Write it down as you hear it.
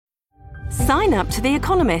Sign up to The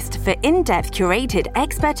Economist for in-depth curated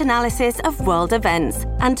expert analysis of world events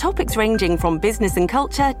and topics ranging from business and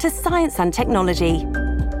culture to science and technology.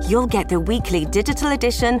 You'll get the weekly digital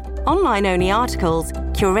edition, online-only articles,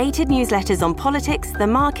 curated newsletters on politics, the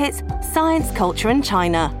markets, science, culture, and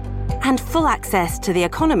China, and full access to The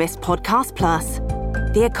Economist Podcast Plus.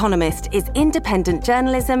 The Economist is independent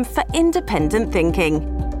journalism for independent thinking.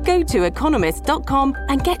 Go to economist.com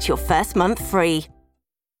and get your first month free.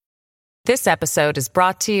 This episode is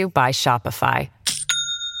brought to you by Shopify.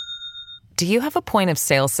 Do you have a point of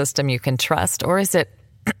sale system you can trust, or is it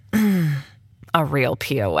a real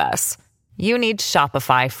POS? You need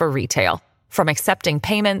Shopify for retail. From accepting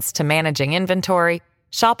payments to managing inventory,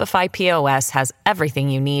 Shopify POS has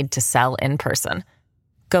everything you need to sell in person.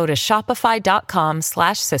 Go to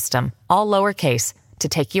shopify.com/system, all lowercase, to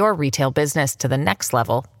take your retail business to the next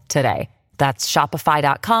level today. That's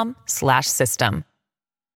shopify.com/system.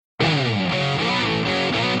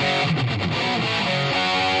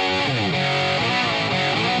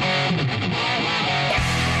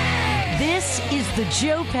 This is the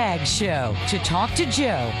Joe Pags Show. To talk to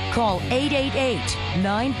Joe, call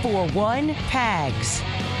 888-941-PAGS.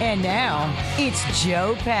 And now, it's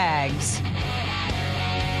Joe Pags.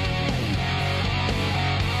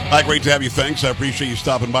 Hi, great to have you. Thanks. I appreciate you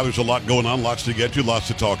stopping by. There's a lot going on, lots to get to, lots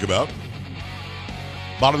to talk about.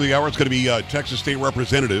 Bottom of the hour, it's going to be Texas State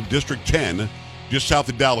Representative, District 10, just south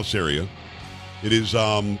of Dallas area. It is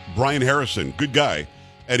Brian Harrison, good guy.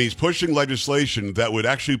 And he's pushing legislation that would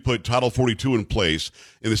actually put Title 42 in place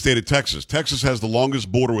in the state of Texas. Texas has the longest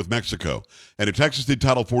border with Mexico. And if Texas did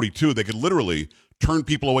Title 42, they could literally turn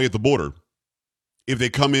people away at the border if they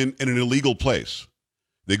come in an illegal place.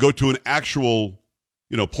 They go to an actual,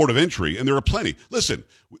 port of entry, and there are plenty. Listen,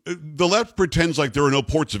 the left pretends like there are no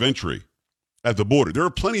ports of entry at the border. There are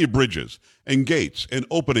plenty of bridges and gates and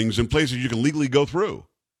openings and places you can legally go through.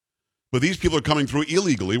 But these people are coming through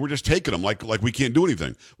illegally. We're just taking them like we can't do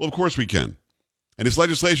anything. Well, of course we can. And this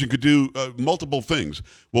legislation could do multiple things.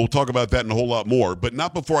 We'll talk about that and a whole lot more. But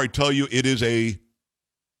not before I tell you it is a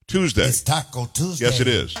Tuesday. It's Taco Tuesday. Yes, it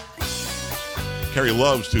is. Carrie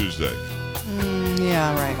loves Tuesday.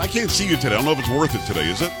 Yeah, right. I can't see you today. I don't know if it's worth it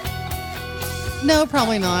today, is it? No,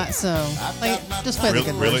 probably not. So just play the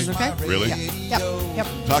good version, okay? Really? Yeah. Yep.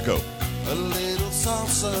 Taco. A little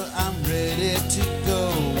salsa, I'm ready to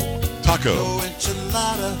go. Taco.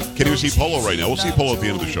 Can't even see Polo right now. We'll see Polo at the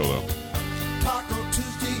end of the show, though. Taco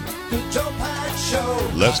Tuesday, the Joe Pags Show.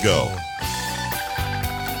 Let's go.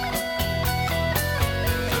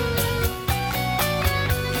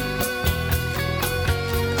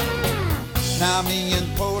 Now me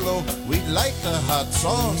and Polo, we like the hot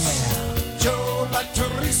sauce. Joe like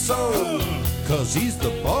chorizo, cause he's the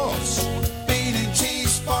boss. Bean and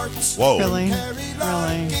cheese farts. Whoa. Really?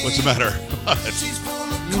 What's the matter?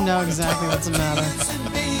 You know exactly what's the matter.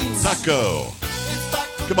 Taco.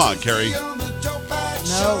 Come on, Carrie.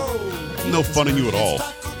 No fun in you at all.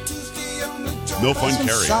 No fun,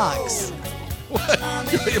 Carrie. Sucks. What?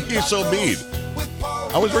 You're being so mean.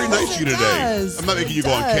 I was very nice to you today. I'm not making you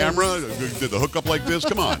go on camera. Did the hookup like this?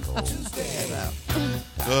 Come on.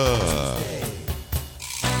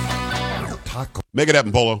 Make it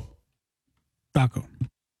happen, Polo. Taco.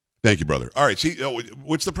 Thank you, brother. All right. See,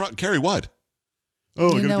 what's the problem? Carrie, what?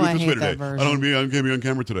 Oh, you I know got to do it this way I hate that today. version. I don't want to be on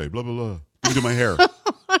camera today. Blah, blah, blah. Let me do my hair.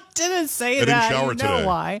 I didn't say I that. didn't shower You know today.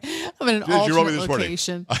 why? I'm in an You wrote me alternate this morning.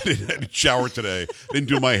 location. I didn't shower today. Didn't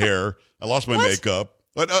do my hair. I lost my makeup.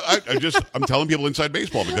 But I'm telling people inside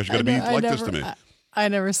baseball because you're going to be like this to me. I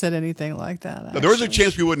never said anything like that. Now, there was a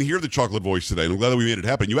chance we wouldn't hear the chocolate voice today, and I'm glad that we made it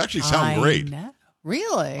happen. You actually sound great. Know.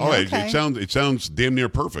 Really? All right. Okay. It sounds damn near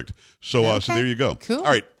perfect. So so there you go. Cool. All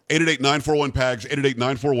right. 888-941-PAGS,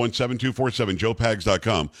 888-941-7247,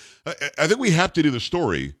 joepags.com. I think we have to do the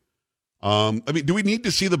story. Do we need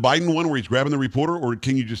to see the Biden one where he's grabbing the reporter, or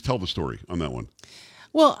can you just tell the story on that one?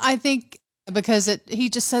 Well, I think because he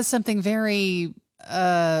just says something very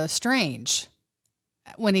strange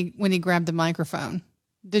when he grabbed the microphone.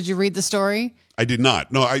 Did you read the story? I did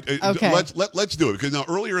not. No, Okay. Let's do it, because now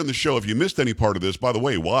earlier in the show, if you missed any part of this, by the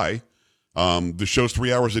way, why? The show's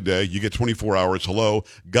 3 hours a day. You get 24 hours. Hello.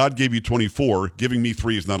 God gave you 24. Giving me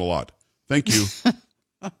 3 is not a lot. Thank you.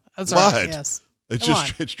 That's right. Yes.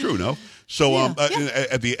 It's true, no? So Yeah.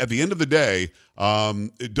 at the end of the day,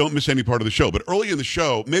 don't miss any part of the show. But early in the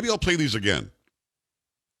show, maybe I'll play these again.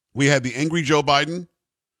 We had the angry Joe Biden.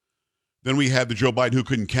 Then we had the Joe Biden who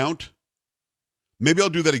couldn't count. Maybe I'll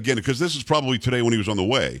do that again, because this is probably today when he was on the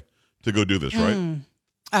way to go do this, right?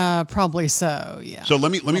 Probably so. Yeah. So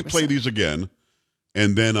let me play these again,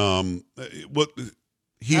 and then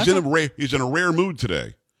he's in a rare mood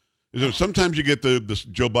today. is that sometimes you get the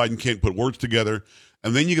Joe Biden can't put words together,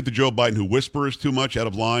 and then you get the Joe Biden who whispers too much, out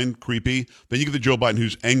of line, creepy. Then you get the Joe Biden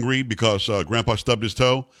who's angry because Grandpa stubbed his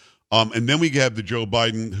toe, and then we have the Joe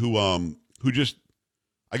Biden who just,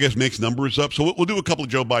 I guess, makes numbers up. So we'll do a couple of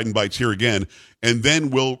Joe Biden bites here again, and then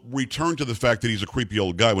we'll return to the fact that he's a creepy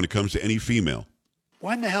old guy when it comes to any female.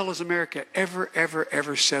 When the hell has America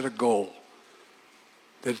ever set a goal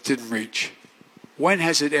that it didn't reach? When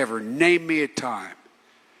has it ever? Name me a time.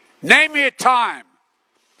 Name me a time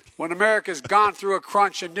when America's gone through a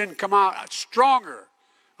crunch and didn't come out stronger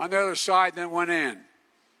on the other side than went in.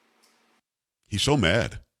 He's so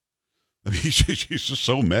mad. I mean, he's just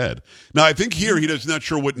so mad. Now, I think here he's not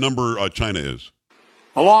sure what number China is.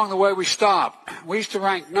 Along the way, we stopped. We used to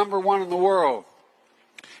rank number 1 in the world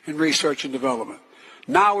in research and development.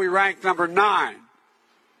 Now we rank number 9.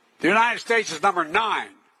 The United States is number 9.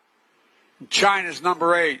 China's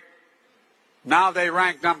number 8. Now they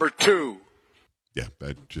rank number 2. Yeah,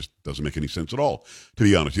 that just doesn't make any sense at all, to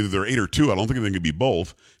be honest. Either they're 8 or 2. I don't think they can be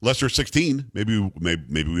both. Unless they're 16, maybe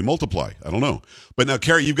we multiply. I don't know. But now,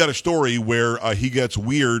 Carrie, you've got a story where he gets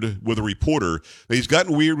weird with a reporter. He's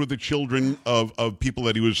gotten weird with the children of people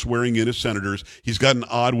that he was swearing in as senators. He's gotten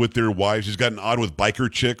odd with their wives. He's gotten odd with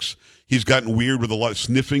biker chicks. He's gotten weird with a lot of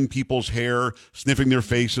sniffing people's hair, sniffing their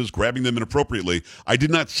faces, grabbing them inappropriately. I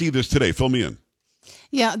did not see this today. Fill me in.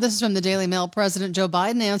 Yeah, this is from the Daily Mail. President Joe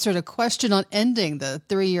Biden answered a question on ending the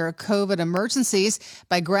 3-year COVID emergencies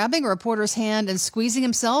by grabbing a reporter's hand and squeezing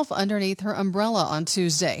himself underneath her umbrella on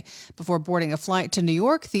Tuesday. Before boarding a flight to New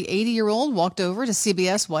York, the 80-year-old walked over to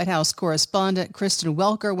CBS White House correspondent Kristen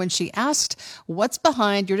Welker when she asked, "What's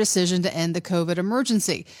behind your decision to end the COVID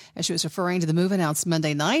emergency?" And she was referring to the move announced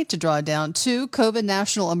Monday night to draw down 2 COVID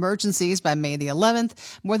national emergencies by May the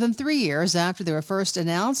 11th, more than 3 years after they were first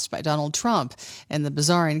announced by Donald Trump. In the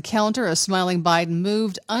bizarre encounter, a smiling Biden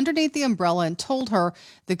moved underneath the umbrella and told her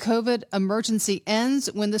the COVID emergency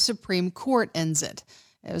ends when the Supreme Court ends it.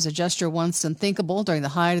 It was a gesture once unthinkable during the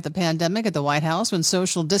height of the pandemic at the White House when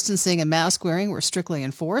social distancing and mask wearing were strictly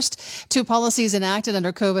enforced. 2 policies enacted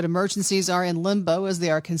under COVID emergencies are in limbo as they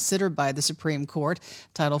are considered by the Supreme Court.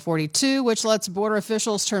 Title 42, which lets border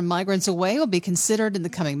officials turn migrants away, will be considered in the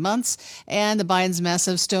coming months. And the Biden's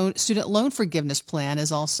massive student loan forgiveness plan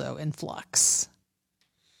is also in flux.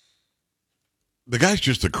 The guy's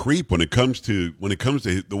just a creep when it comes to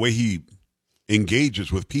the way he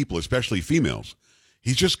engages with people, especially females.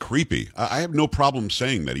 He's just creepy. I have no problem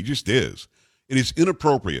saying that. He just is. It is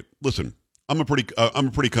inappropriate. Listen, I'm a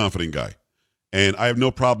pretty confident guy, and I have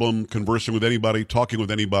no problem conversing with anybody, talking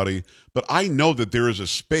with anybody. But I know that there is a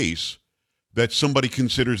space that somebody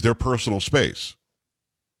considers their personal space,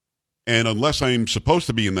 and unless I'm supposed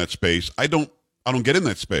to be in that space, I don't get in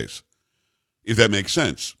that space. If that makes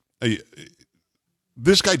sense.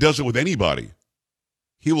 This guy does it with anybody.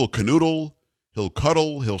 He will canoodle, he'll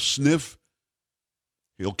cuddle, he'll sniff,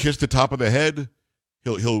 he'll kiss the top of the head.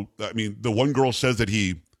 I mean, the one girl says that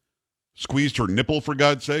he squeezed her nipple, for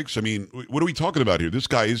God's sakes. I mean, what are we talking about here? This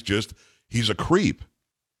guy is he's a creep.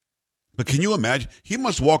 But can you imagine? He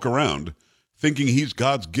must walk around thinking he's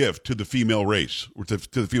God's gift to the female race, or to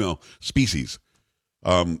the female species.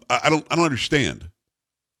 I don't understand.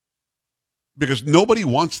 Because nobody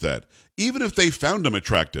wants that. Even if they found him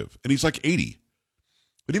attractive, and he's like 80.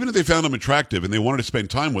 But even if they found him attractive and they wanted to spend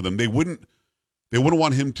time with him, they wouldn't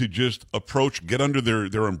want him to just get under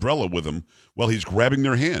their umbrella with him while he's grabbing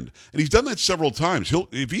their hand. And he's done that several times.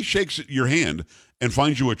 If he shakes your hand and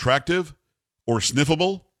finds you attractive or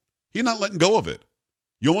sniffable, he's not letting go of it.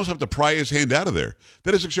 You almost have to pry his hand out of there.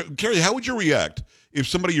 That is, Carrie, how would you react if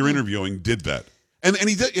somebody you're interviewing did that? And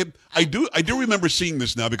he did. I do remember seeing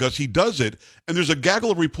this now because he does it, and there's a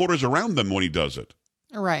gaggle of reporters around them when he does it.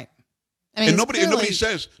 Right. I mean, and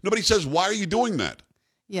nobody says, why are you doing that?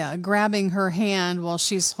 Yeah, grabbing her hand while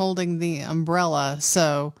she's holding the umbrella.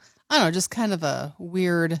 So, I don't know, just kind of a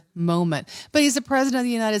weird moment. But he's the president of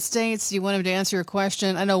the United States. You want him to answer your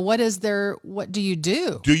question. I know, what do you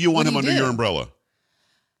do? Do you want him under your umbrella?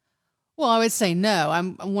 Well, I would say no.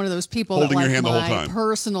 I'm one of those people holding that your like hand the whole my time.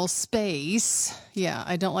 Personal space. Yeah,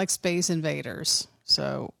 I don't like space invaders.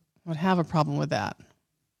 So I would have a problem with that.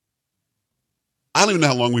 I don't even know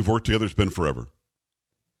how long we've worked together. It's been forever.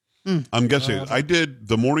 I'm guessing. I did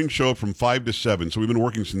the morning show from 5 to 7, so we've been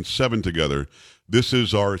working since 7 together. This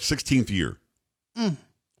is our 16th year.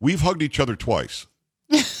 We've hugged each other twice.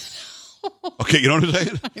 Okay, you know what I'm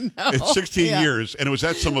saying? I know. It's 16 years, and it was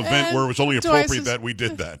at some event where it was only appropriate that we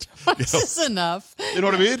did that. Twice is enough. You know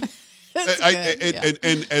what I mean?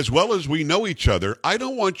 And as well as we know each other, I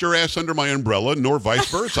don't want your ass under my umbrella, nor vice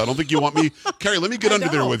versa. I don't think you want me. Carrie, let me get under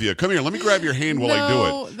there with you. Come here. Let me grab your hand while I do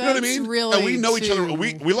it. You know what I mean? Really and we know each other.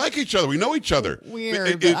 We like each other. We know each other.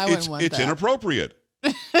 Weird. I wouldn't want it's that. Inappropriate.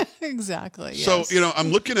 Exactly. So, yes.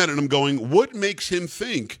 I'm looking at it and I'm going, what makes him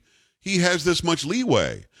think he has this much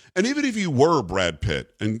leeway? And even if you were Brad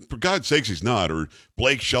Pitt, and for God's sakes he's not, or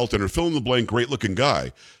Blake Shelton, or fill in the blank great-looking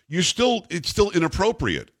guy, it's still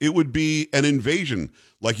inappropriate. It would be an invasion.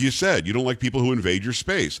 Like you said, you don't like people who invade your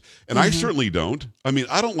space. And I certainly don't. I mean,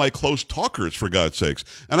 I don't like close talkers, for God's sakes.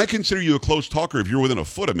 And I consider you a close talker if you're within a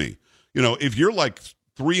foot of me. If you're like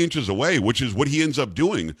 3 inches away, which is what he ends up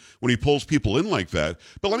doing when he pulls people in like that.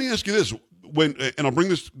 But let me ask you this. And I'll bring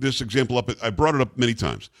this example up. I brought it up many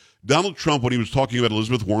times. Donald Trump, when he was talking about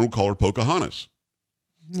Elizabeth Warren, would call her Pocahontas.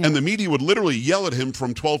 Yeah. And the media would literally yell at him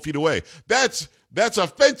from 12 feet away. That's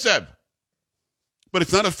offensive. But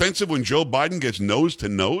it's not offensive when Joe Biden gets nose to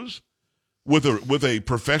nose with a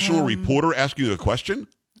professional reporter asking a question?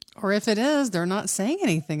 Or if it is, they're not saying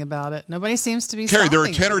anything about it. Nobody seems to be Carrie, there are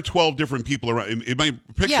stopping 10 it. or 12 different people around. Am I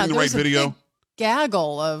picturing the right video? Big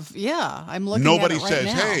gaggle of, I'm looking Nobody at it right says,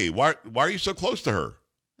 now. hey, why are you so close to her?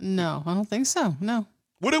 No, I don't think so. No.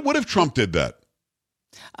 What if Trump did that?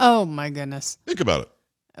 Oh, my goodness. Think about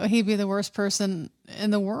it. He'd be the worst person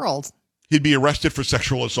in the world. He'd be arrested for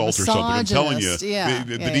sexual assault or something. I'm telling you,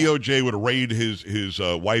 the DOJ would raid his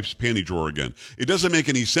wife's panty drawer again. It doesn't make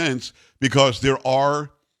any sense because there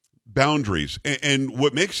are boundaries. And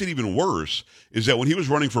what makes it even worse is that when he was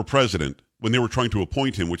running for president, when they were trying to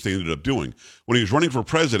appoint him, which they ended up doing, when he was running for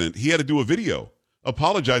president, he had to do a video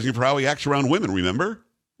apologizing for how he acts around women, remember?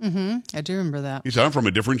 Mm-hmm. I do remember that. He said, I'm from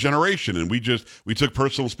a different generation, and we took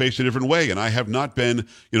personal space a different way, and I have not been,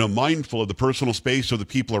 mindful of the personal space of the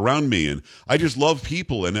people around me, and I just love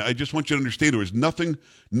people, and I just want you to understand there was nothing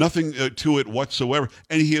to it whatsoever,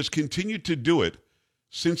 and he has continued to do it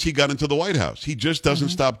since he got into the White House. He just doesn't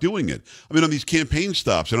stop doing it. I mean, on these campaign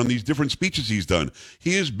stops and on these different speeches he's done,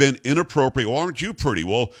 he has been inappropriate. Well, aren't you pretty?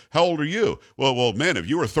 Well, how old are you? Well, man, if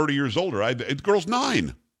you were 30 years older, the girl's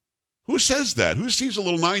 9. Who says that? Who sees a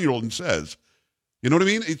little 9-year-old and says, you know what I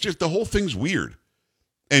mean? It's just the whole thing's weird.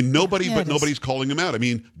 And nobody's calling him out. I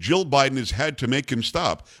mean, Jill Biden has had to make him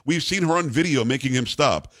stop. We've seen her on video making him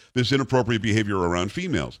stop this inappropriate behavior around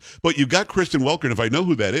females. But you've got Kristen Welker, and if I know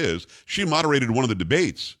who that is, she moderated one of the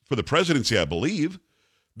debates for the presidency, I believe.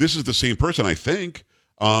 This is the same person, I think.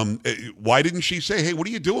 Why didn't she say, hey, what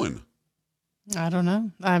are you doing? I don't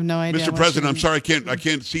know. I have no idea. Mr. President, I'm sorry, I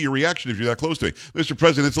can't see your reaction if you're that close to me. Mr.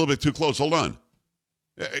 President, it's a little bit too close. Hold on.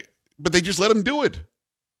 But they just let him do it.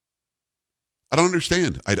 I don't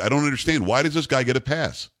understand. I don't understand. Why does this guy get a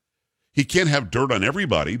pass? He can't have dirt on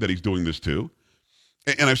everybody that he's doing this to.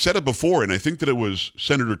 And I've said it before, and I think that it was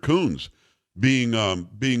Senator Coons being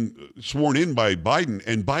sworn in by Biden,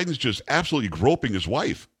 and Biden's just absolutely groping his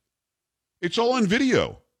wife. It's all on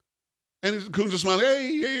video. And Coons is smiling,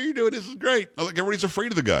 hey, how you doing? This is great. Like everybody's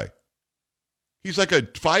afraid of the guy. He's like a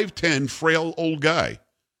 5'10", frail old guy.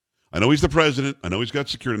 I know he's the president. I know he's got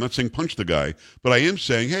security. I'm not saying punch the guy, but I am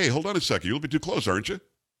saying, hey, hold on a second. You're a little bit too close, aren't you?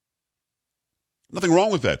 Nothing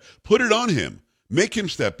wrong with that. Put it on him. Make him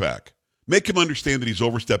step back. Make him understand that he's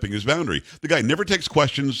overstepping his boundary. The guy never takes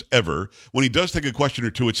questions ever. When he does take a question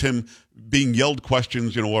or two, it's him being yelled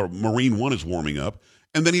questions, or Marine One is warming up.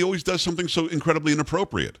 And then he always does something so incredibly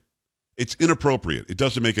inappropriate. It's inappropriate. It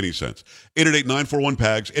doesn't make any sense.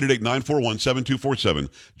 888-941-PAGS, 888-941-7247,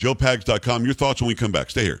 joepags.com. Your thoughts when we come back.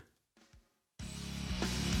 Stay here.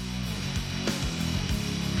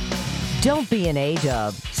 Don't be an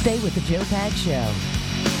A-dub. Stay with the Joe Pags Show.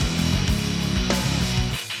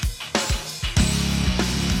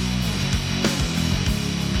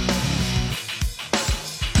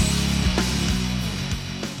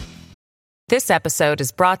 This episode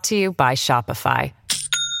is brought to you by Shopify.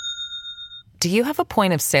 Do you have a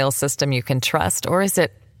point of sale system you can trust, or is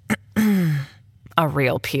it a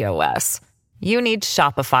real POS? You need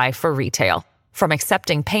Shopify for retail. From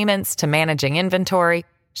accepting payments to managing inventory,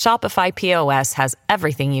 Shopify POS has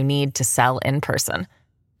everything you need to sell in person.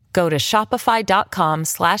 Go to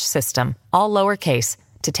shopify.com/system, all lowercase,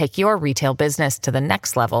 to take your retail business to the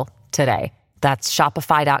next level today. That's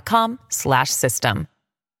shopify.com/system.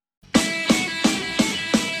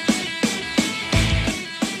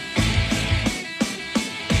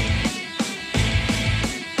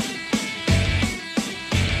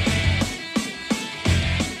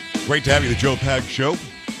 Great to have you, the Joe Pags Show,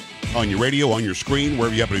 on your radio, on your screen,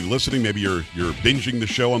 wherever you happen to be listening. Maybe you're binging the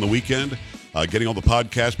show on the weekend, getting all the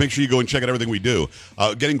podcasts. Make sure you go and check out everything we do.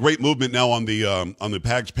 Getting great movement now on the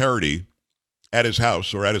Pags parody. at his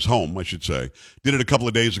house, or at his home, I should say. Did it a couple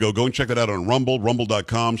of days ago. Go and check that out on Rumble,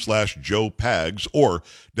 rumble.com/JoePags, or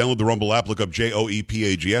download the Rumble app, look up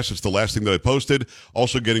JoePags. It's the last thing that I posted.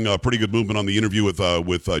 Also getting a pretty good movement on the interview with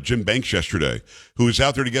Jim Banks yesterday, who is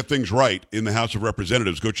out there to get things right in the House of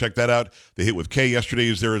Representatives. Go check that out. The Hit with Kay yesterday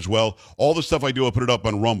is there as well. All the stuff I do, I put it up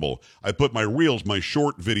on Rumble. I put my reels, my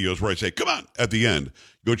short videos where I say, come on, at the end.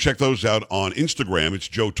 Go check those out on Instagram. It's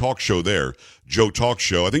Joe Talk Show there. Joe Talk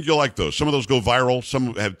Show. I think you'll like those. Some of those go viral.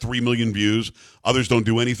 Some have 3 million views. Others don't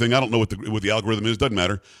do anything. I don't know what the algorithm is. Doesn't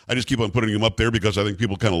matter. I just keep on putting them up there because I think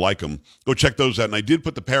people kind of like them. Go check those out. And I did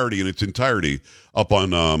put the parody in its entirety up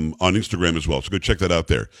on Instagram as well. So go check that out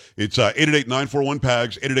there. It's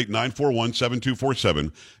 888-941-PAGS,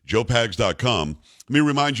 888-941-7247, joepags.com. Let me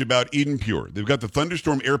remind you about Eden Pure. They've got the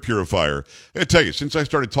Thunderstorm air purifier. I got to tell you, since I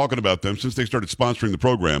started talking about them, since they started sponsoring the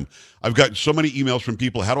program, I've gotten so many emails from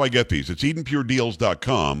people. How do I get these? It's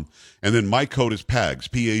EdenPureDeals.com, and then my code is PAGS,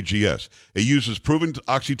 P-A-G-S. It uses proven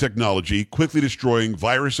oxy technology, quickly destroying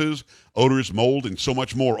viruses, odors, mold, and so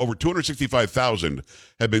much more. Over 265,000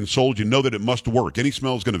 have been sold. You know that it must work. Any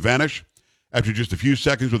smell is going to vanish after just a few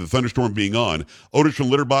seconds with the thunderstorm being on. Odors from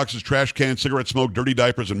litter boxes, trash cans, cigarette smoke, dirty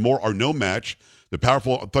diapers, and more are no match. The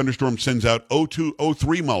powerful thunderstorm sends out O2,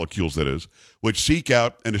 O3 molecules, that is, which seek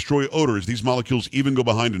out and destroy odors. These molecules even go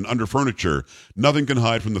behind and under furniture. Nothing can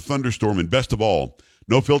hide from the thunderstorm. And best of all,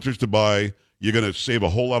 no filters to buy. You're going to save a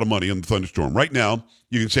whole lot of money on the thunderstorm. Right now,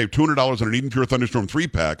 you can save $200 on an Eden Pure Thunderstorm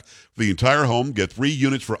 3-pack for the entire home. Get 3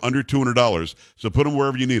 units for under $200. So put them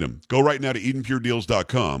wherever you need them. Go right now to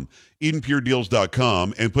EdenPureDeals.com,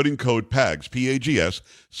 EdenPureDeals.com, and put in code PAGS, P-A-G-S.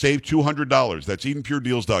 Save $200. That's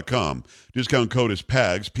EdenPureDeals.com. Discount code is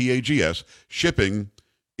PAGS, P-A-G-S. Shipping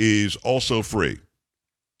is also free.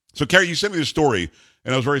 So, Carrie, you sent me this story,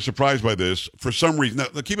 and I was very surprised by this. For some reason,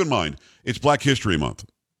 now keep in mind, it's Black History Month,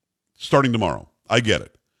 starting tomorrow. I get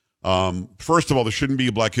it. First of all, there shouldn't be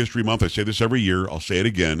a Black History Month. I say this every year. I'll say it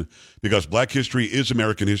again. Because Black history is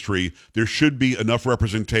American history, there should be enough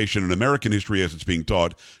representation in American history as it's being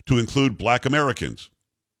taught to include Black Americans,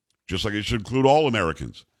 just like it should include all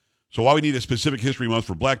Americans. So why we need a specific history month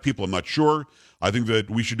for Black people, I'm not sure. I think that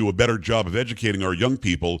we should do a better job of educating our young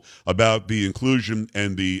people about the inclusion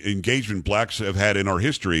and the engagement Blacks have had in our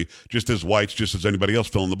history, just as whites, just as anybody else,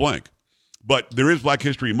 fill in the blank. But there is Black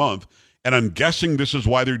History Month, and I'm guessing this is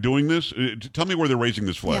why they're doing this. Tell me where they're raising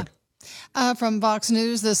this flag. Yeah. From Fox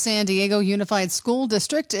News, the San Diego Unified School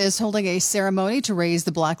District is holding a ceremony to raise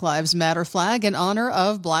the Black Lives Matter flag in honor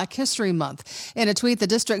of Black History Month. In a tweet, the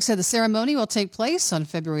district said the ceremony will take place on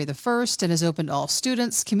February the 1st and is open to all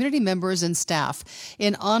students, community members, and staff.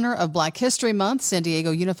 In honor of Black History Month, San Diego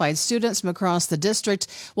Unified students from across the district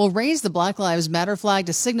will raise the Black Lives Matter flag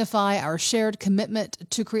to signify our shared commitment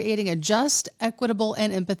to creating a just, equitable,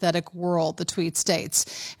 and empathetic world, the tweet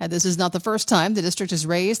states. And this is not the first time the district has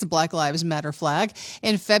raised the Black Lives Matter flag.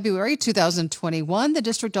 In February 2021, the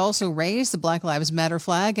district also raised the Black Lives Matter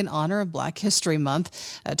flag in honor of Black History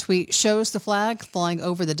Month. A tweet shows the flag flying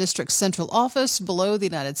over the district's central office below the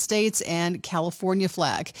United States and California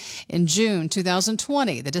flag. In June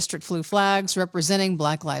 2020, the district flew flags representing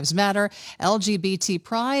Black Lives Matter, LGBT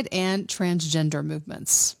pride, and transgender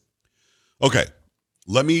movements. Okay.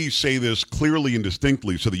 Let me say this clearly and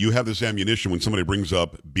distinctly so that you have this ammunition when somebody brings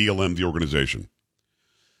up BLM, the organization.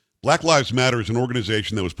 Black Lives Matter is an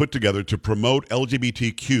organization that was put together to promote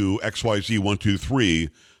LGBTQ XYZ 123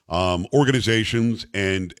 organizations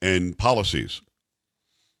and policies.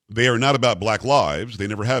 They are not about black lives. They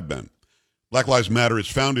never have been. Black Lives Matter is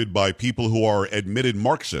founded by people who are admitted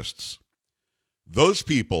Marxists. Those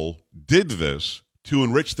people did this to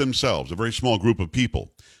enrich themselves, a very small group of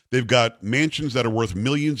people. They've got mansions that are worth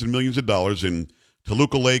millions and millions of dollars in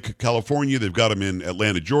Toluca Lake, California. They've got them in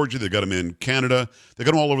Atlanta, Georgia. They've got them in Canada. They've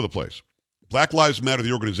got them all over the place. Black Lives Matter,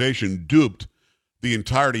 the organization, duped the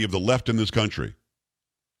entirety of the left in this country.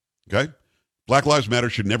 Okay? Black Lives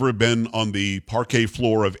Matter should never have been on the parquet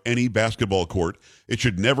floor of any basketball court. It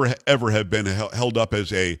should never, ever have been held up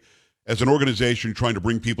as an organization trying to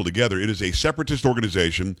bring people together. It is a separatist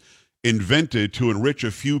organization invented to enrich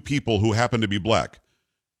a few people who happen to be black.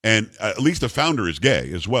 And at least the founder is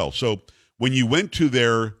gay as well. So when you went to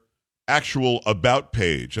their actual about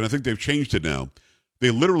page, and I think they've changed it now, they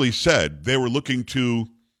literally said they were looking to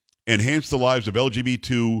enhance the lives of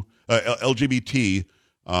LGBT,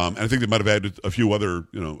 and I think they might have added a few other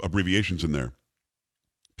abbreviations in there,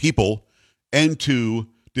 people, and to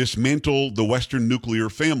dismantle the Western nuclear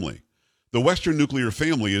family. The Western nuclear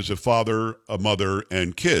family is a father, a mother,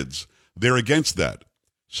 and kids. They're against that.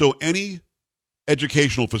 So any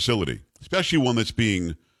educational facility, especially one that's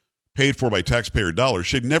being paid for by taxpayer dollars,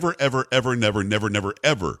 should never, ever, ever, never, never, never,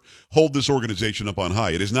 ever hold this organization up on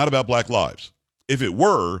high. It is not about black lives. If it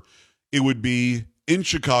were, it would be in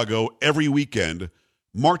Chicago every weekend,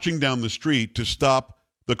 marching down the street to stop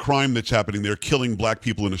the crime that's happening there, killing black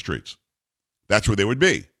people in the streets. That's where they would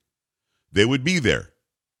be. They would be there.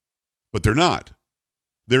 But they're not.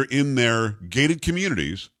 They're in their gated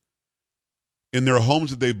communities, in their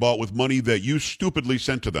homes that they bought with money that you stupidly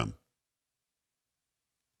sent to them.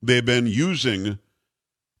 They've been using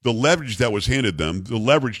the leverage that was handed them, the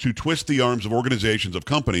leverage to twist the arms of organizations, of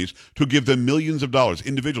companies, to give them millions of dollars.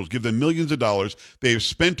 Individuals give them millions of dollars. They have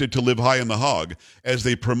spent it to live high on the hog as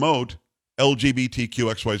they promote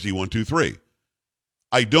LGBTQXYZ123.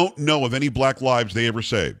 I don't know of any black lives they ever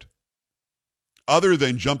saved, other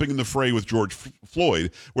than jumping in the fray with George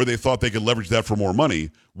Floyd, where they thought they could leverage that for more money.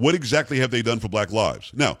 What exactly have they done for black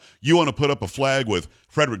lives? Now, you want to put up a flag with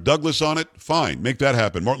Frederick Douglass on it? Fine, make that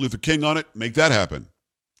happen. Martin Luther King on it? Make that happen.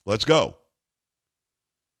 Let's go.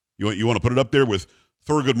 You want to put it up there with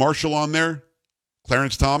Thurgood Marshall on there?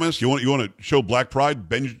 Clarence Thomas? You want to show black pride?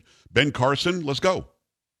 Ben Carson? Let's go.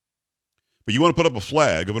 But you want to put up a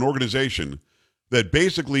flag of an organization that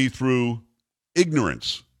basically, through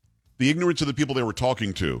ignorance, the ignorance of the people they were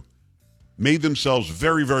talking to, made themselves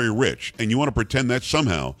very, very rich, and you want to pretend that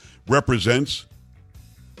somehow represents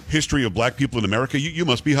history of black people in America? You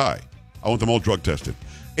must be high. I want them all drug tested.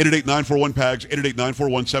 888-941-PAGS,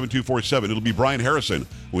 888-941-7247. It'll be Brian Harrison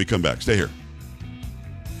when we come back. Stay here.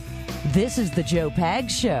 This is the Joe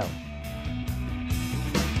Pags Show.